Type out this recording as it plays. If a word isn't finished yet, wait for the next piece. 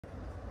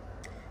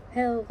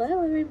Hello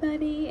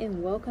everybody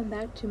and welcome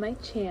back to my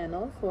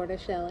channel,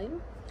 FlsHelling.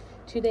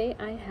 Today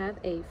I have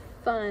a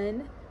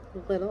fun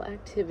little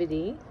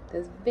activity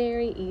that's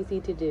very easy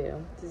to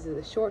do. This is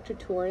a short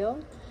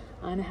tutorial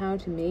on how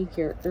to make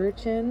your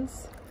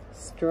urchins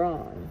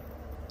strong.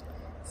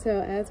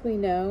 So as we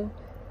know,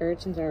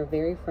 urchins are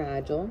very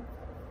fragile.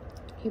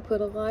 You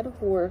put a lot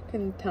of work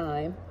and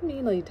time,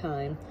 mainly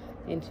time,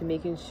 into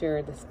making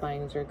sure the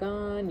spines are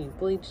gone. You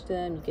bleach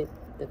them, you get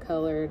the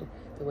colored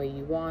the way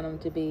you want them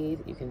to be.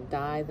 You can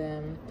dye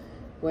them,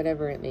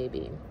 whatever it may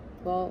be.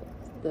 Well,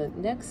 the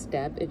next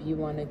step, if you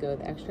want to go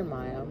the extra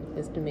mile,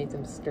 is to make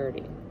them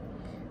sturdy.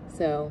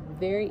 So,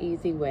 very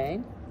easy way.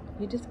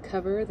 You just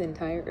cover the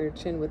entire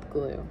urchin with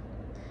glue.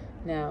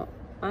 Now,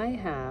 I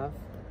have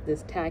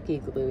this tacky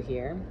glue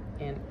here,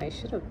 and I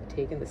should have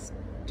taken the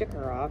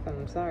sticker off,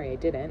 and I'm sorry I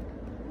didn't.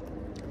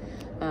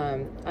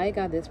 I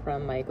got this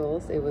from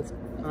Michael's. It was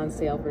on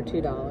sale for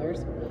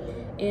 $2.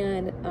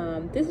 And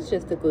this is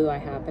just the glue I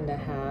happen to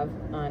have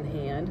on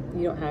hand.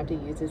 You don't have to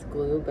use this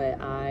glue, but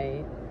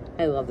I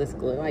love this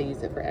glue. I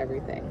use it for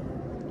everything.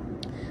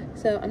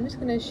 So I'm just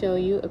going to show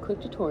you a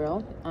quick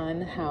tutorial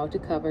on how to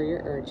cover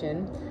your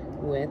urchin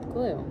with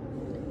glue.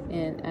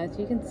 And as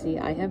you can see,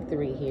 I have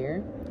 3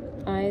 here.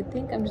 I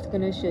think I'm just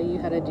going to show you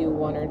how to do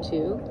 1 or 2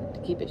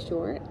 to keep it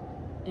short.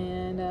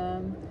 And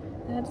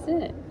that's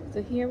it.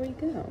 So here we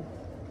go.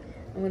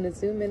 I'm going to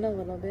zoom in a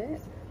little bit.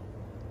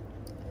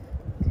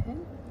 Okay.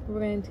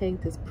 We're going to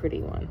take this pretty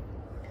one.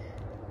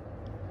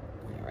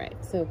 All right,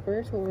 so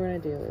first what we're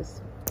going to do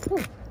is,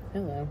 oh,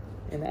 hello.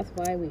 And that's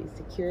why we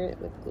secure it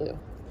with glue,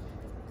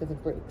 because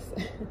it breaks.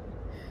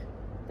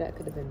 That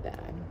could have been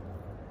bad.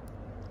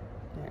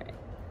 All right.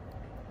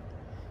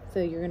 So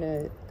you're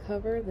going to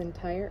cover the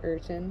entire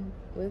urchin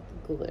with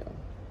glue.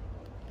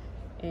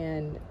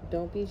 And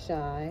don't be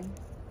shy,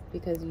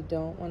 because you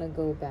don't want to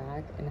go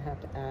back and have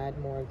to add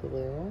more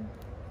glue.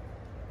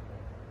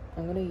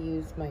 I'm going to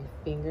use my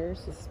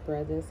fingers to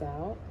spread this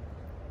out.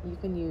 You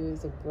can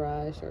use a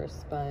brush or a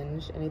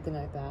sponge, anything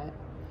like that.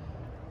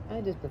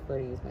 I just prefer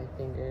to use my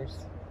fingers.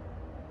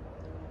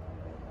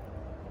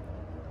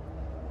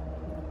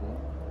 Okay.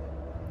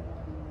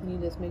 And you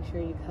just make sure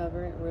you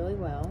cover it really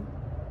well.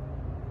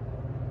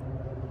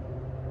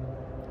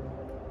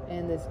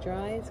 And this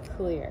dries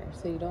clear,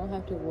 so you don't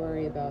have to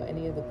worry about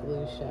any of the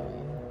glue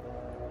showing.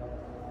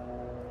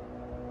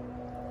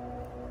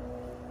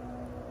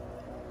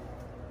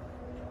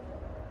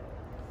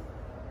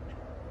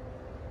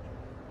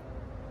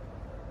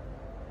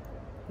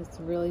 It's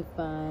really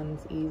fun,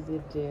 it's easy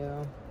to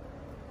do.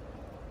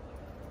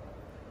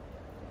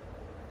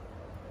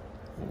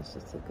 And it's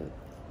just a good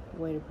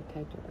way to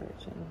protect your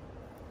urchin.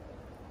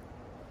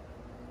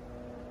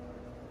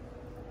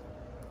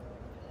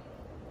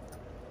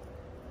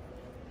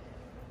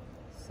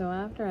 So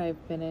after I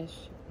finish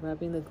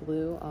rubbing the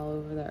glue all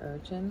over the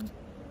urchin,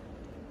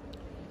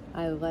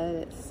 I let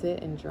it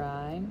sit and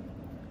dry.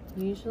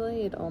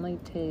 Usually it only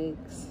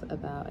takes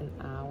about an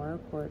hour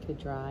for it to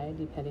dry,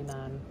 depending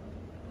on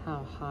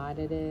how hot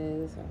it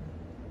is, or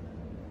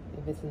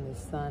if it's in the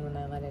sun when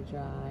I let it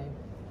dry.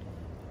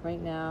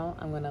 Right now,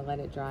 I'm going to let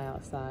it dry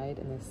outside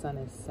and the sun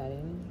is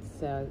setting,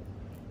 so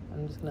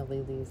I'm just going to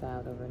leave these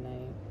out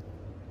overnight.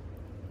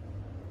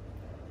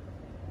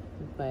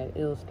 But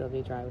it'll still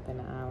be dry within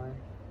an hour.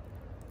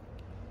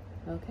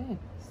 Okay,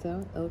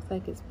 so it looks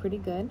like it's pretty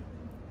good.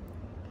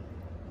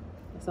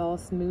 It's all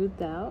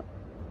smoothed out,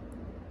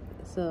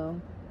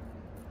 so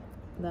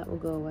that will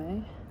go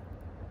away.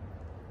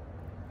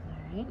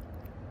 All right.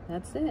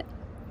 That's it,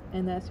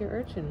 and that's your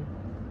urchin.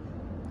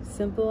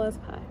 Simple as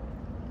pie.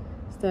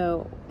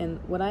 So, and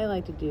what I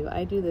like to do,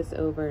 I do this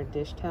over a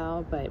dish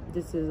towel, but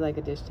this is like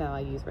a dish towel I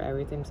use for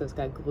everything, so it's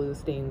got glue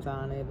stains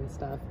on it and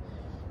stuff.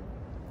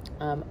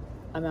 I'm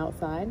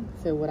outside,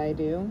 so what I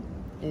do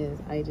is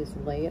I just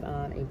lay it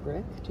on a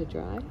brick to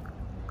dry.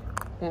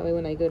 That way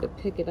when I go to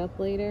pick it up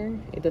later,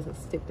 it doesn't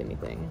stick to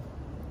anything.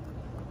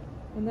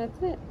 And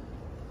that's it.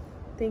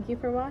 Thank you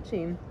for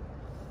watching.